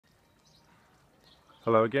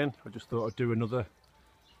Hello again. I just thought I'd do another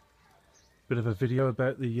bit of a video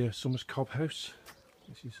about the Summers Cob house.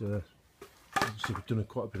 This is obviously we've done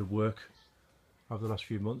quite a bit of work over the last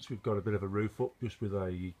few months. We've got a bit of a roof up just with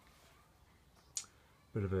a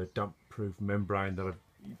bit of a damp proof membrane that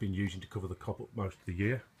I've been using to cover the cob up most of the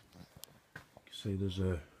year. You can see there's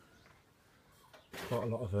quite a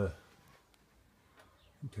lot of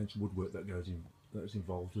intense woodwork that is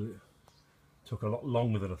involved with it. Took a lot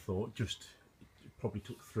longer than I thought. It probably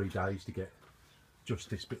took 3 days to get just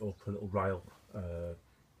this bit up, a little rail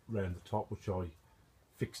round the top, which I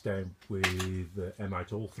fixed down with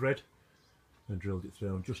M8 all thread and drilled it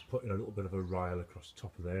through. I'm just putting a little bit of a rail across the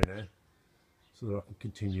top of there now so that I can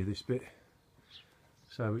continue this bit.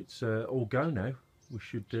 So it's all go now. We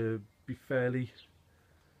should be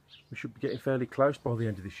getting fairly close by the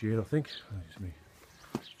end of this year, I think. There's me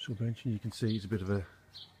sub-bench, you can see it's a bit of the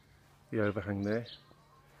overhang there.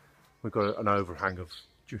 We've got an overhang of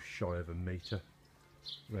just shy of 1 metre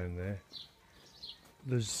around there.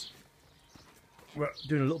 We're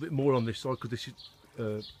doing a little bit more on this side because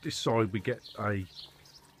this side we get a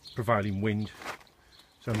prevailing wind,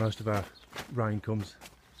 so most of our rain comes,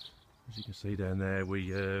 as you can see down there.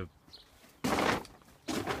 We've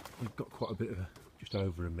got quite a bit of just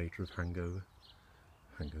over 1 metre of hangover,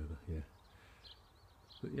 yeah.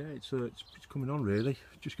 But yeah, it's coming on really.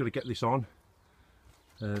 Just got to get this on.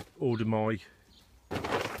 Order my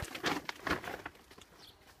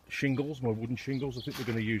shingles, my wooden shingles. I think we're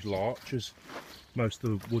going to use Larch, as most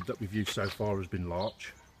of the wood that we've used so far has been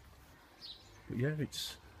Larch. But yeah,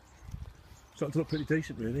 it's starting to look pretty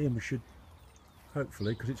decent really, and we should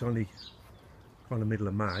hopefully, because it's only kind of middle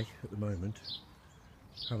of May at the moment,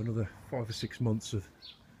 have another 5 or 6 months of,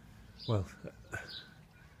 well,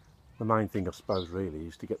 the main thing I suppose really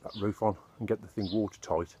is to get that roof on and get the thing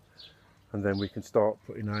watertight, and then we can start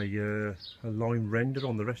putting a lime render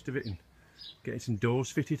on the rest of it and getting some doors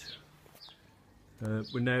fitted.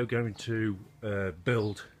 We're now going to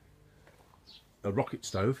build a rocket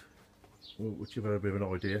stove, which you've had a bit of an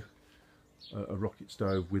idea. A rocket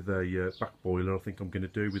stove with a back boiler I think I'm going to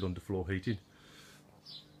do with underfloor heating.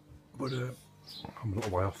 But I'm a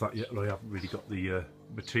little way off that yet. I haven't really got the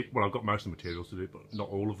material. Well, I've got most of the materials to do it, but not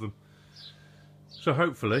all of them. So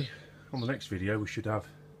hopefully on the next video we should have a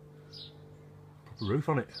proper roof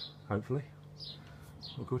on it, hopefully.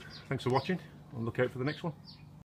 Well, good. Thanks for watching. I'll look out for the next one.